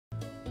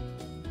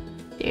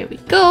There we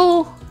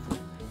go.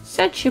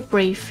 Such a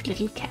brave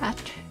little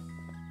cat.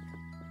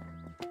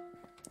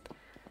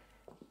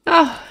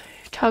 Oh,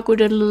 Taco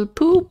did a little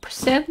poop.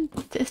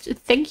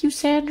 Thank you,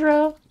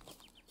 Sandra.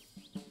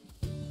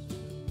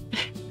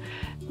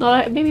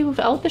 Not maybe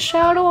without the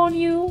shadow on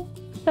you.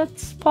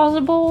 That's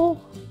possible.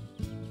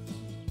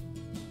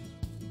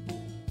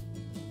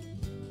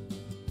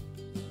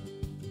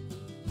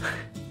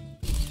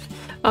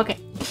 Okay.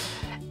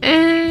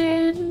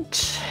 And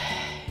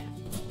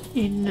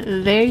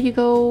there you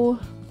go.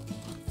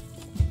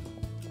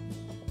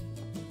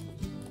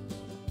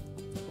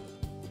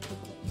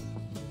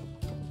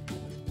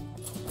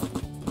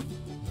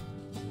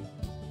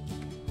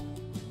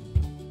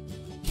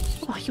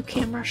 Oh, you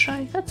camera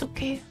shy. That's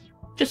okay.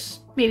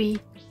 Just maybe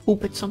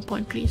poop at some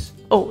point, please.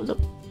 Oh, the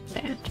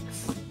sand.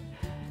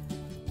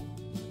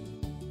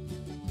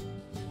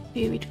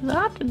 Maybe do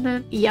that, and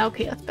then yeah,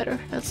 okay, that's better.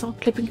 That's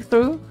not clipping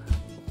through.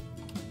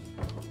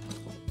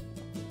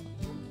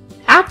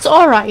 That's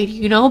alright,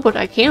 you know, but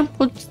I can't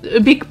put a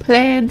big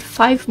plant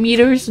 5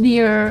 meters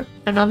near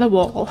another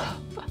wall.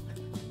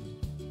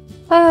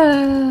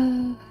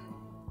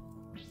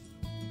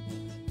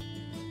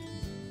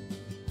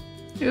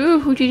 Ooh,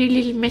 who did a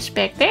little miss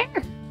back there?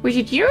 Was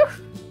it you?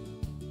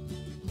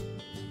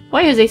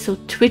 Why are they so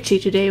twitchy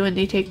today when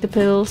they take the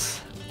pills?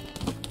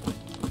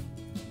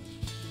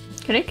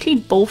 Can I clean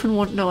both in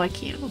one? No, I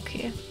can't.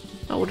 Okay.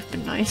 That would have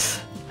been nice.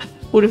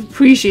 Would have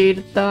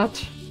appreciated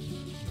that.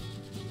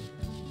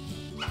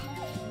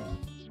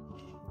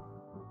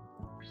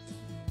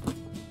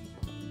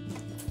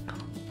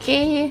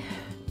 Okay.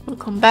 We'll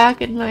come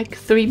back in like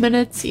 3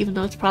 minutes, even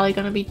though it's probably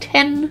gonna be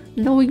 10,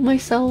 knowing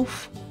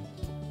myself.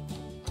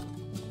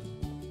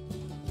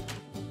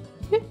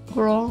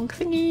 Wrong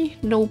thingy.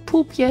 No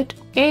poop yet.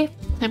 Okay.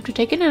 Time to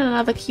take in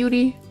another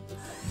cutie.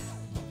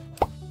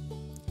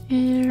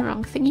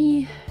 Wrong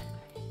thingy.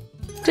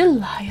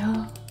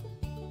 Delia.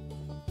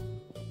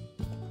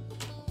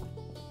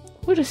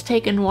 We'll just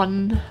take in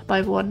one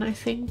by one, I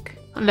think.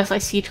 Unless I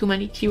see too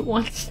many cute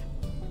ones.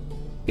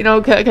 You know,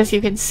 because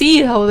you can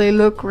see how they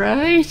look,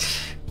 right?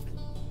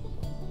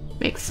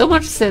 Makes so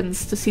much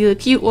sense to see the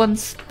cute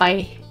ones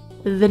by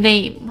the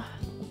name.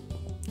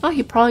 Oh,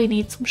 he probably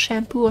needs some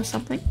shampoo or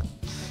something.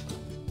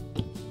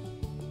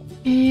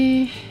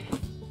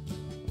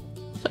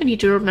 So I need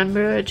to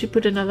remember to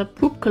put another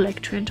poop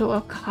collector into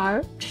our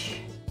cart.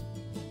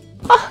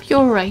 Oh,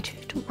 you're right.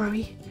 Don't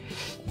worry.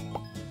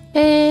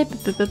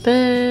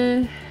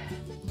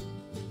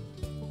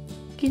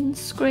 Skin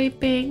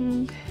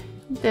scraping.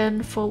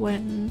 Then for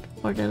when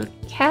our little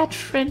cat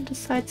friend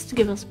decides to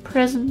give us a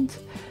present.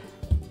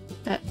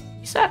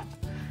 Is that?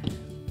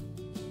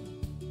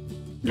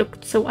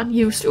 Looked so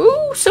unused.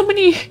 Ooh, so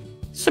many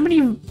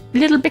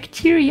little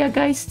bacteria,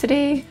 guys,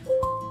 today.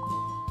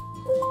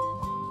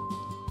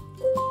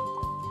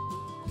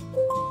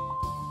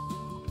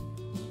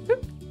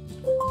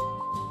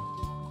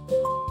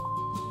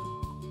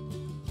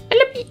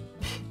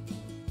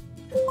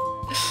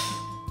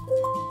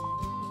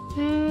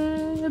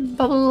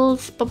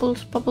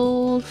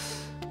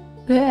 Bubbles.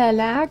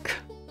 Lag.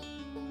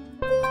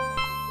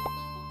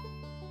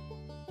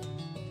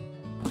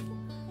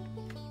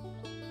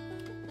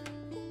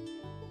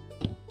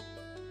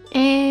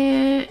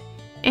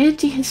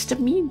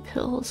 Antihistamine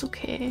pills,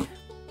 okay.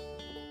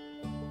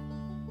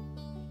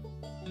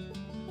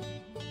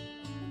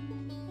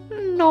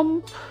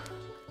 Nom.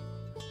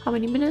 How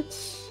many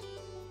minutes?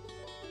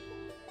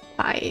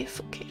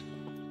 5, okay.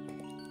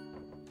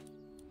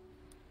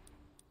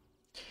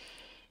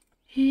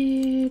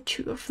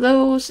 2 of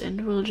those,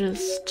 and we'll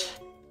just...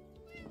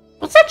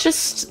 What's that?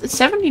 Just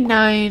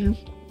 79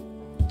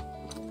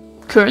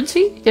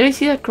 currency? Did I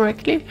see that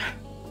correctly?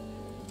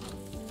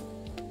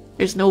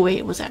 There's no way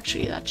it was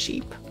actually that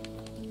cheap.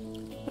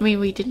 I mean,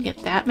 we didn't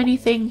get that many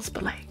things,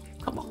 but like,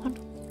 come on.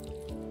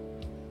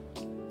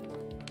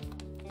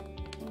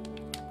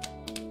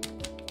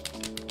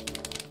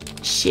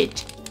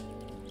 Shit.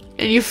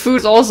 And your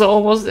food's also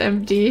almost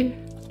empty.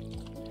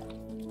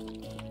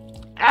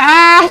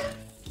 Ah!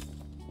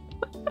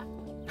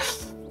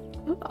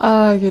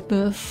 Oh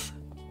goodness.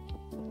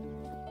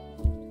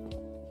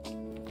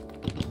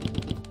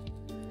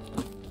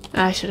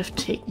 I should have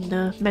taken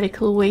the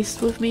medical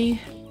waste with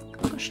me.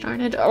 Gosh darn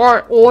it.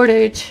 Or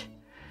ordered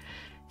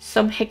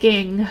some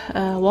hecking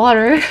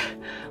water.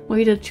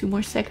 Waited 2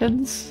 more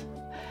seconds.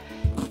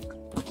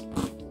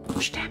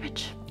 Gosh damn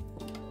it.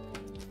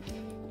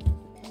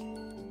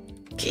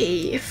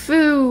 Okay,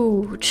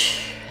 food.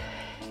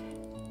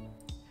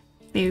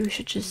 Maybe we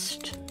should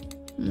just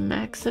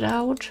max it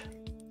out.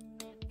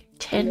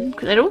 10,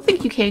 because I don't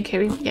think you can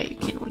carry. Yeah, you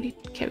can only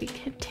carry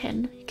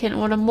 10. You can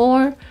order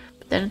more,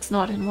 but then it's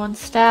not in one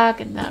stack,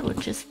 and that would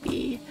just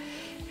be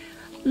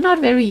not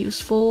very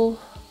useful.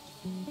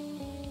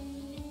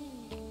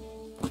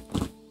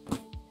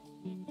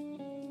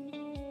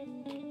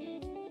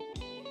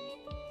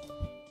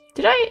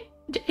 I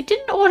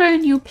didn't order a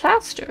new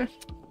plaster.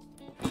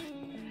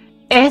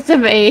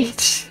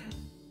 SMH.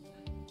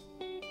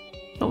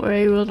 Don't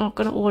worry, we're not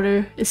gonna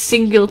order a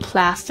single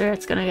plaster.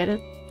 It's gonna get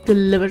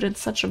delivered in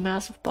such a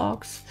massive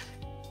box.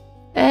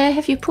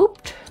 Have you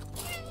pooped?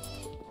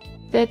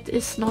 That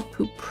is not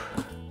poop.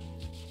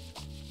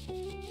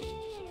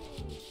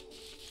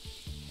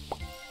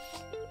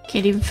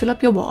 Can't even fill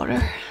up your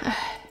water.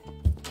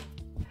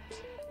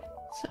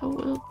 So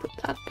we'll put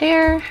that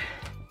there.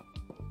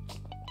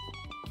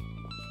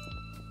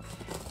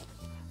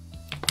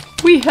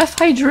 We have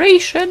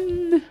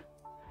hydration!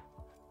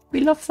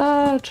 We love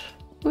that!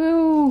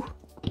 Woo!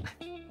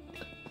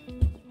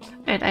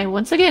 And I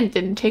once again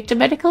didn't take the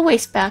medical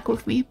waste bag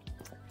with me.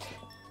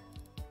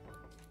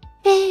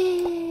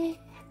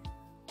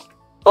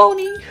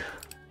 Bonnie!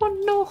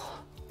 Oh no!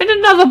 And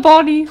another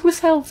Bonnie who's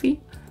healthy.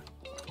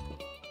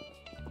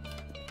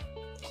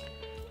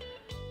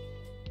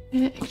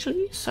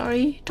 Actually,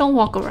 sorry, don't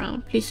walk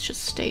around. Please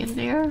just stay in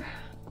there.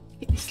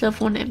 We still have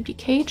one empty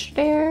cage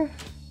there.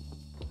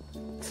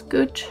 It's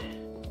good.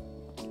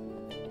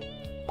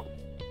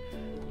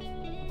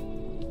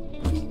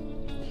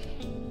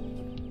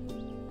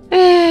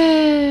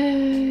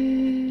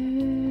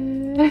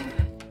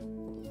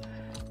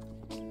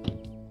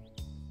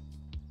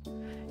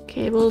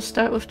 Okay, we'll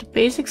start with the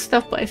basic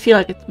stuff, but I feel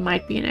like it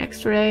might be an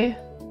X-ray.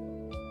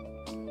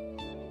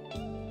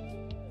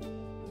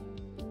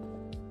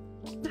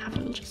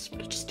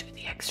 We'll just do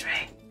the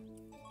X-ray.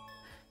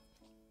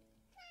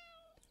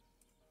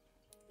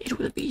 It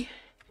will be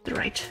the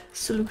right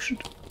solution.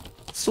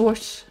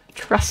 Source.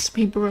 Trust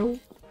me, bro.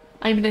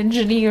 I'm an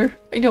engineer.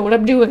 I know what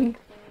I'm doing.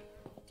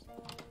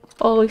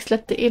 Always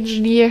let the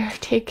engineer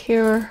take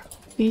care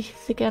of the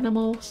sick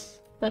animals.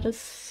 That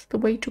is the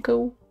way to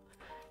go.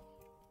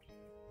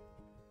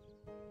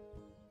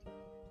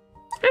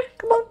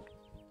 Come on.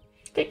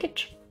 Take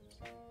it.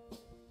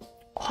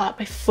 Oh,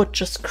 my foot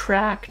just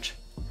cracked.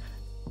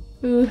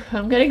 Ooh,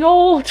 I'm getting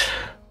old.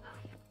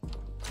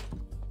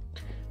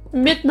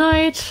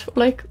 Midnight,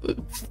 like,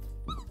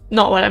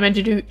 not what I meant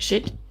to do.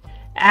 Shit.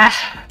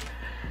 Ah,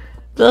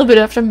 a little bit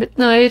after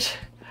midnight,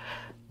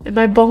 and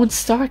my bones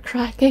start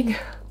cracking.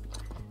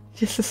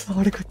 This is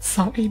not a good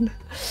sign.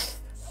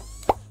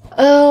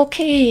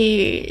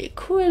 Okay,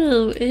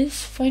 Quill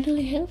is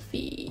finally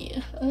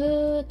healthy.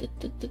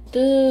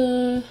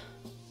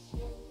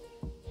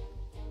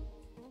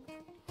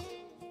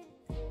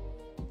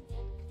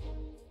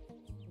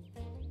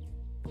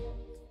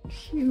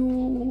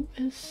 Q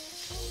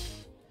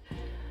is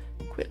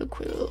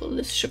Quill.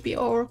 This should be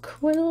our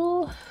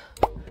Quill.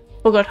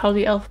 Forgot how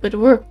the alphabet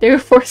worked there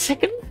for a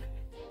second.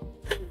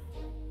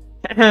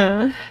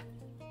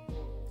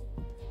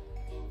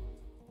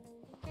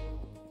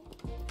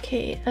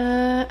 Okay,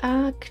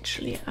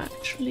 actually.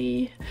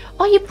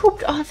 Oh, you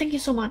pooped! Oh, thank you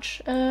so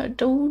much.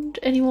 Don't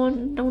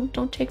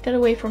take that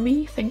away from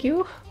me. Thank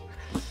you.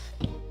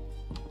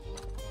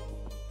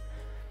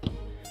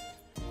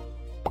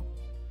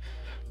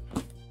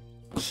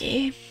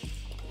 Okay.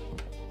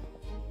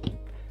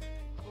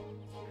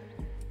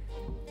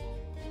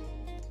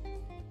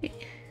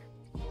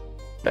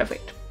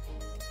 Perfect.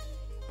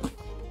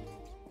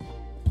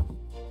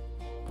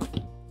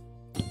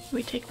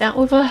 We take that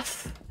with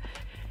us.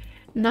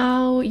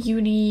 Now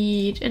you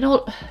need an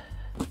old.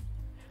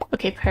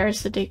 Okay,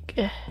 parasitic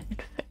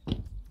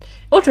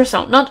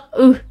ultrasound. Not.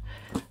 Ooh.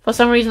 For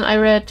some reason I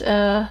read.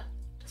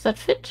 Does that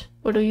fit?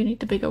 Or do you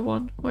need the bigger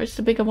one? Or is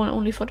the bigger one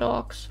only for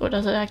dogs? Or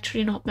does it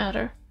actually not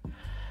matter?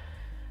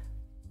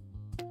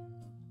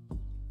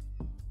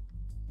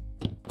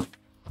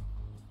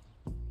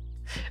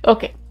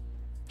 Okay.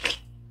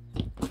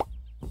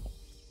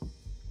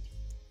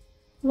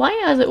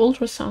 Why are the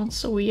ultrasounds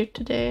so weird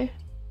today?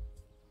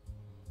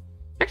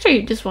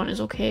 Actually, this one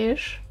is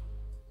okay-ish.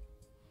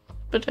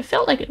 But I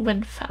felt like it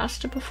went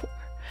faster before.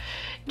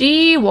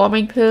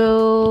 Deworming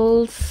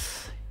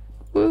pills.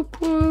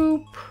 Whoop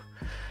whoop.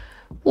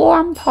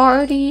 Warm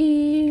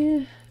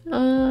party.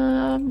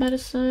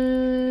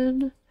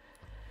 Medicine.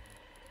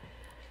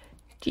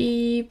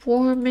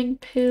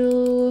 Deworming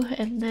pill.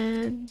 And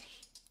then I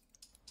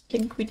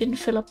think we didn't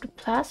fill up the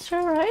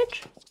plaster,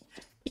 right?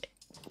 Yeah.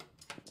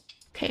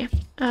 Okay.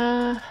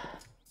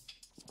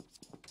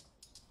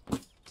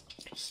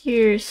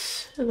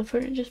 Here's the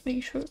furniture, just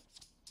make sure.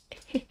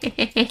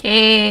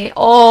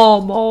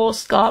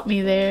 Almost got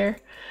me there.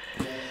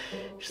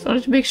 Just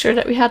wanted to make sure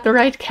that we had the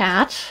right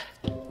cat.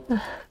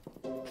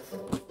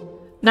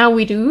 Now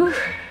we do.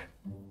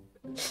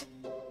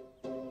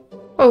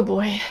 Oh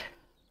boy.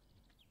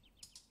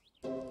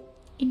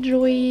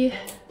 Enjoy.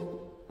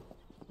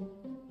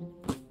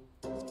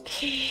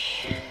 Okay.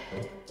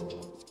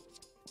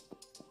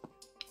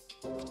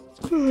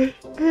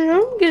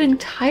 I'm getting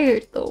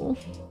tired though.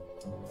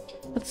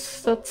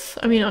 That's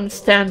I mean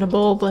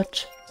understandable,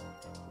 but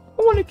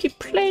I want to keep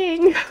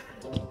playing.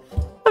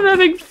 I'm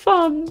having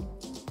fun.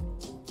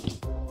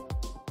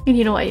 And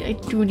you know, I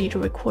do need to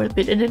record a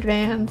bit in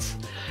advance.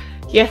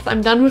 Yes,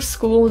 I'm done with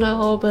school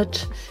now,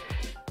 but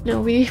no,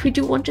 we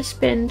do want to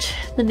spend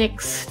the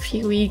next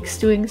few weeks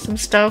doing some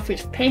stuff. We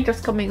have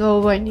painters coming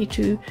over. I need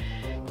to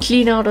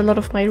clean out a lot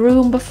of my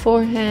room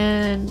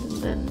beforehand,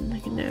 and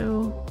then, you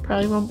know,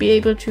 probably won't be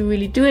able to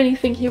really do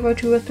anything here for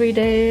 2 or 3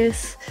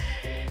 days.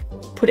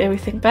 put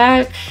everything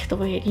back the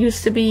way it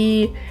used to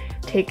be,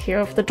 take care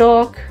of the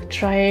dog,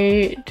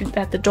 try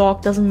that the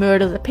dog doesn't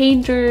murder the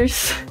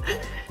painters.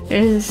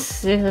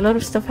 There's a lot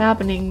of stuff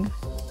happening.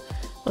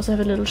 Also have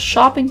a little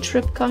shopping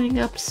trip coming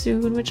up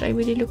soon, which I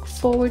really look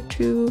forward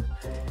to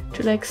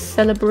like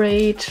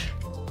celebrate,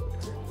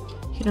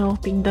 you know,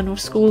 being done with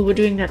school. We're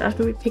doing that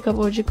after we pick up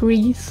our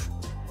degrees.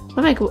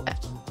 Where am I go?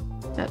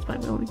 That's why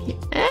I'm going here.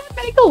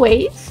 Medical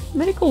waste.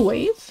 Medical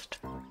waste.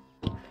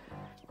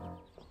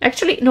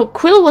 Actually, no,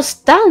 Quill was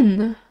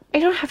done. I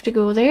don't have to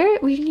go there.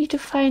 We need to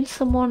find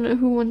someone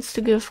who wants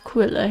to give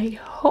Quill a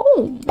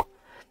home.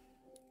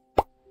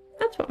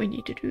 That's what we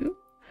need to do.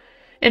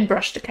 And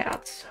brush the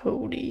cats.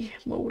 Holy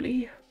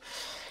moly.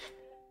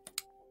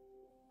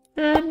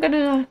 I'm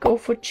gonna go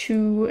for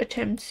 2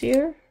 attempts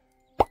here.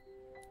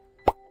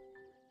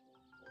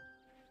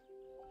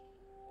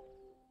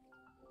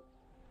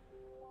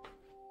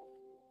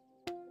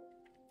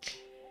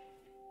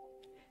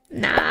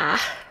 Nah.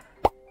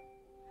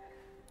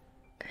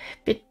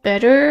 Bit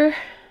better.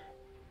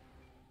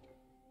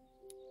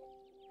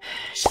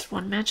 Just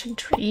 1 matching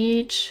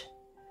trait.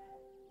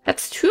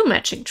 That's 2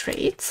 matching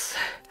traits.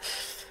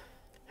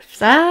 If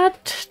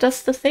that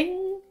does the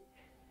thing,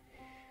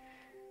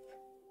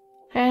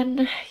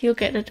 and you'll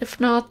get it. If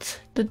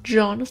not, the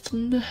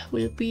Jonathan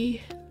will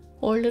be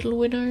our little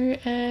winner.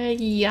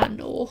 Yeah,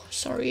 no,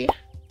 sorry.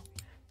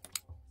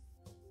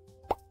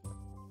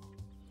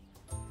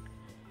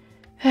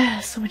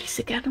 So many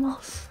sick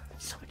animals.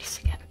 So many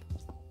sick animals.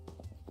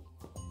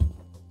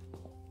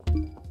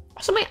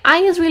 Also, my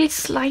eye is really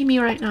slimy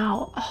right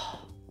now. Oh,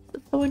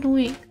 that's so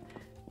annoying.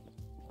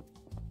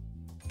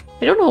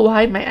 I don't know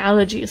why my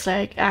allergy is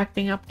like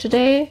acting up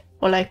today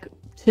or like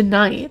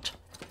tonight.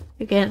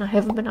 Again, I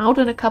haven't been out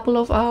in a couple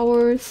of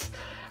hours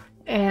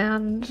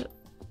and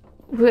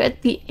we're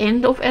at the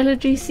end of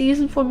allergy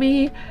season for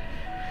me.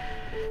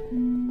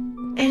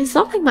 And it's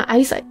not like my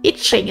eyes are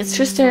itching, it's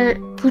just they're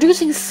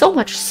producing so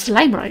much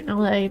slime right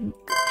now that I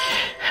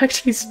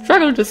actually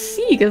struggle to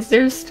see because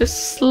there's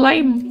just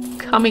slime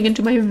coming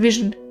into my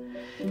vision.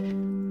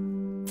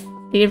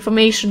 The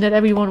information that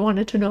everyone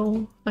wanted to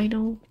know, I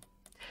know.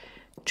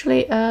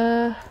 Actually,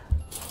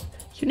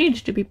 you need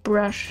to be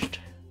brushed.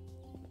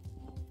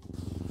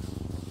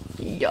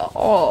 Yeah.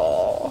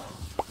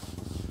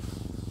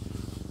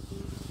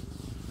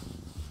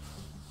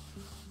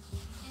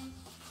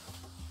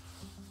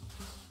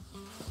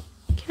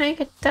 Can I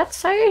get that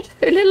side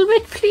a little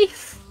bit,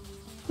 please?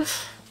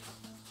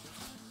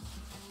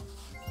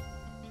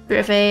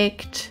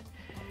 Perfect.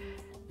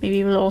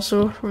 Maybe we'll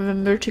also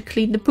remember to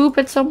clean the poop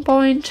at some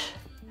point.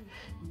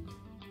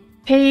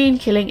 Pain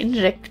killing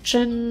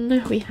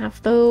injection. We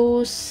have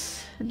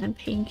those. And then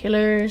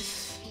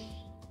painkillers.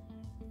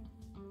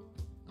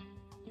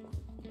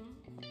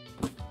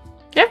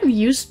 I haven't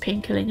used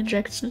pain-killing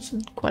injections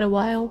in quite a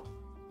while.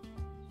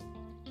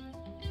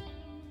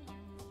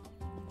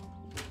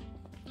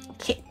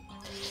 Okay.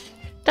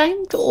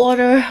 Time to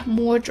order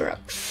more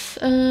drugs.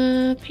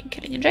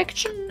 Pain-killing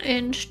injection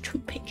and 2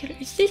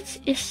 painkillers. This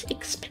is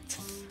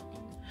expensive.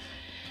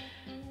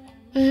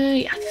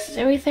 Yeah, this is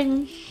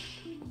everything.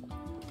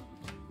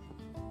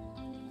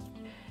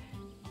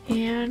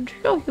 And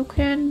oh, you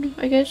can,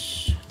 I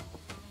guess.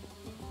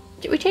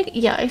 Did we take?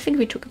 Yeah, I think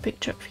we took a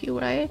picture of you,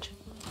 right?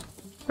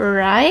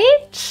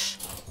 Right?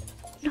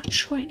 Not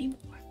sure anymore.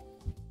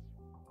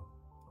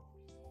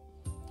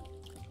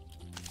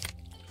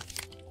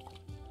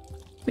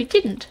 We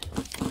didn't.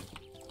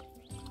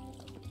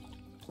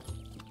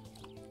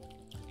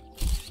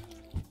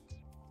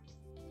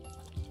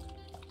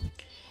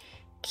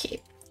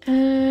 Okay.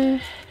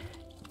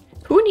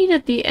 Who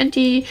needed the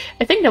anti...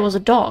 I think that was a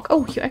dog.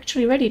 Oh, you're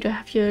actually ready to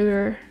have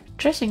your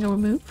dressing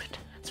removed.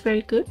 That's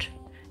very good.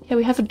 Yeah,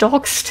 we have a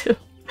dog still.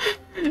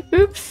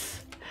 Oops.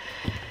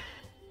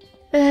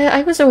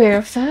 I was aware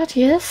of that,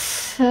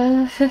 yes.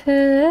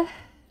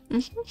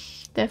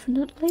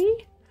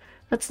 Definitely.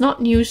 That's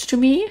not news to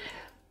me.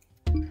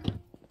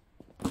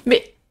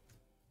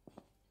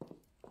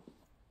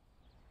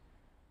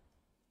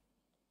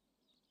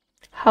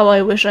 How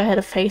I wish I had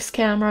a face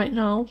cam right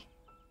now.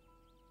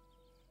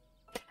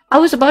 I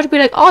was about to be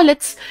like, oh,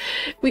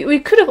 we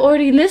could have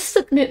already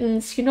listed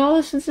mittens, you know,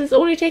 since this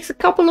only takes a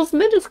couple of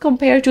minutes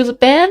compared to the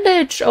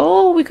bandage.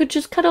 Oh, we could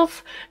just cut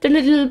off the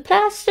little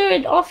plaster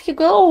and off you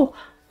go.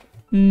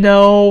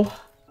 No.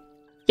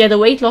 Yeah, the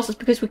weight loss is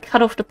because we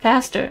cut off the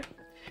plaster.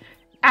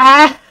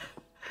 Ah!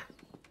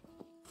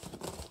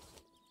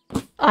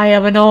 I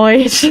am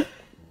annoyed.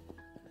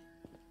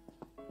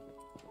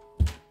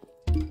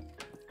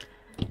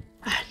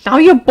 Now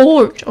you're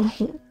bored.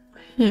 Oh.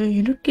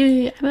 You're not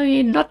giving, am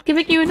I not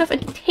giving you enough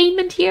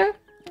entertainment here?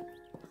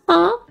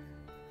 Huh?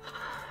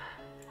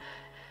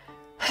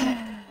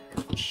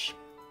 Gosh.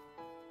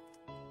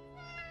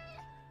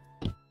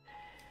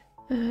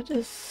 That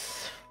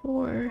is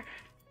for...